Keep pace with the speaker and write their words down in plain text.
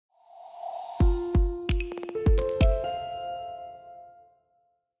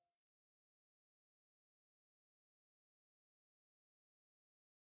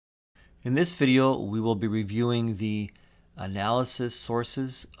In this video, we will be reviewing the analysis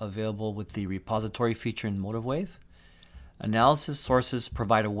sources available with the repository feature in MotiveWave. Analysis sources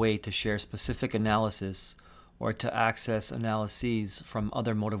provide a way to share specific analysis or to access analyses from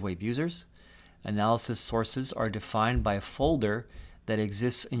other MotiveWave users. Analysis sources are defined by a folder that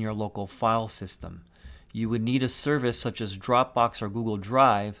exists in your local file system. You would need a service such as DropBox or Google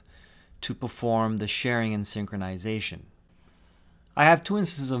Drive to perform the sharing and synchronization. I have two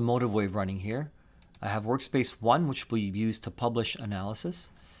instances of MotiveWave running here. I have Workspace 1, which will be used to publish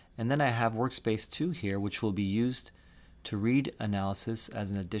analysis, and then I have Workspace 2 here, which will be used to read analysis as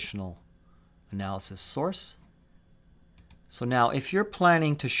an additional analysis source. So now, if you're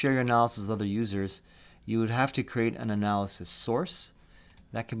planning to share your analysis with other users, you would have to create an analysis source.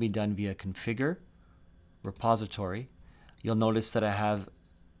 That can be done via Configure, Repository. You'll notice that I have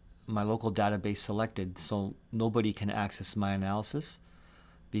my local database selected, so nobody can access my analysis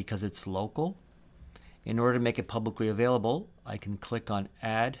because it's local. In order to make it publicly available, I can click on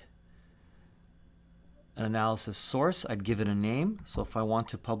Add an Analysis Source. I'd give it a name. So if I want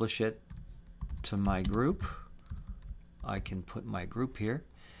to publish it to my group, I can put my group here.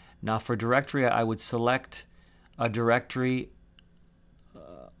 Now for directory, I would select a directory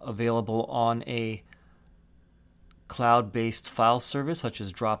available on a cloud-based file service such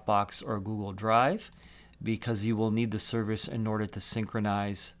as Dropbox or Google Drive, because you will need the service in order to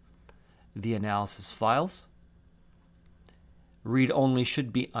synchronize the analysis files. Read only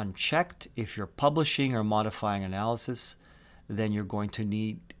should be unchecked. If you're publishing or modifying analysis, then you're going to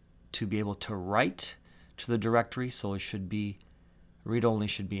need to be able to write to the directory, so it should be read only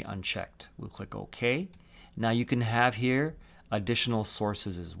should be unchecked. We'll click OK. Now you can have here additional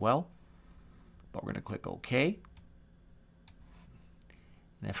sources as well, but we're going to click OK.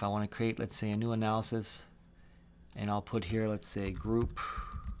 And if I want to create, let's say, a new analysis, and I'll put here, let's say, group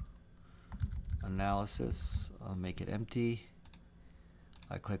analysis. I'll make it empty.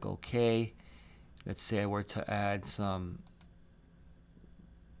 I click OK. Let's say I were to add some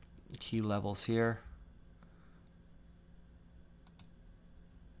key levels here.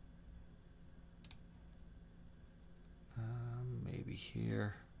 Maybe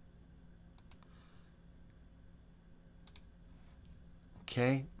here.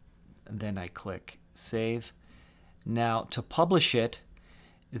 Okay, and then I click Save. Now to publish it,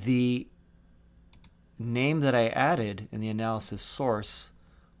 the name that I added in the analysis source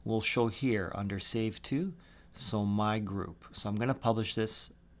will show here under Save To, so my group. So I'm going to publish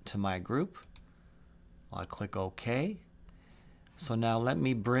this to my group. I'll click OK. So now let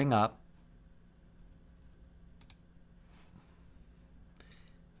me bring up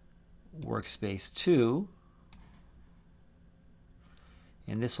Workspace 2.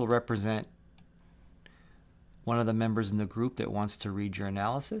 And this will represent one of the members in the group that wants to read your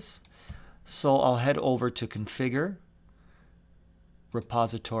analysis. So I'll head over to Configure,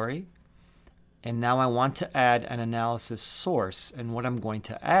 Repository, and now I want to add an analysis source. And what I'm going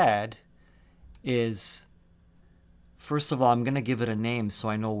to add is, first of all, I'm going to give it a name so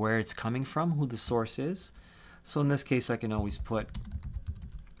I know where it's coming from, who the source is. So in this case, I can always put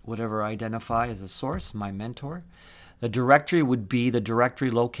whatever I identify as a source, my mentor. The directory would be the directory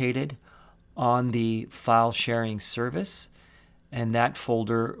located on the file sharing service, and that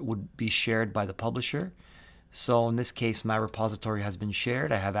folder would be shared by the publisher. So in this case, my repository has been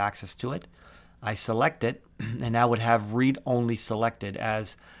shared. I have access to it. I select it, and I would have read only selected,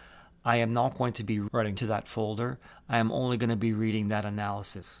 as I am not going to be writing to that folder. I am only going to be reading that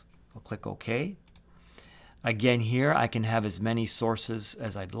analysis. I'll click OK. Again, here I can have as many sources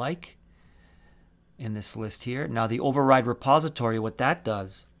as I'd like in this list here. Now the override repository, what that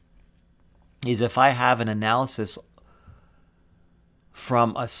does is if I have an analysis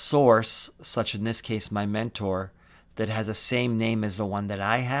from a source, such in this case my mentor, that has the same name as the one that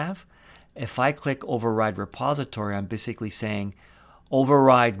I have, if I click override repository, I'm basically saying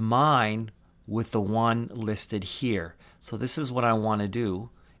override mine with the one listed here. So this is what I want to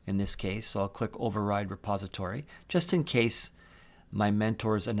do in this case. So I'll click override repository just in case my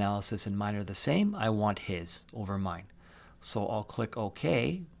mentor's analysis and mine are the same. I want his over mine. So I'll click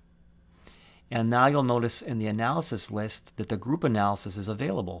OK. And now you'll notice in the analysis list that the group analysis is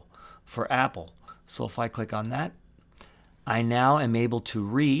available for Apple. So if I click on that, I now am able to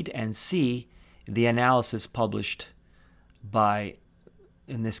read and see the analysis published by,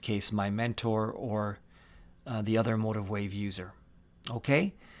 in this case, my mentor or the other MotiveWave user.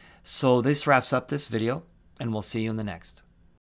 Okay, so this wraps up this video, and we'll see you in the next.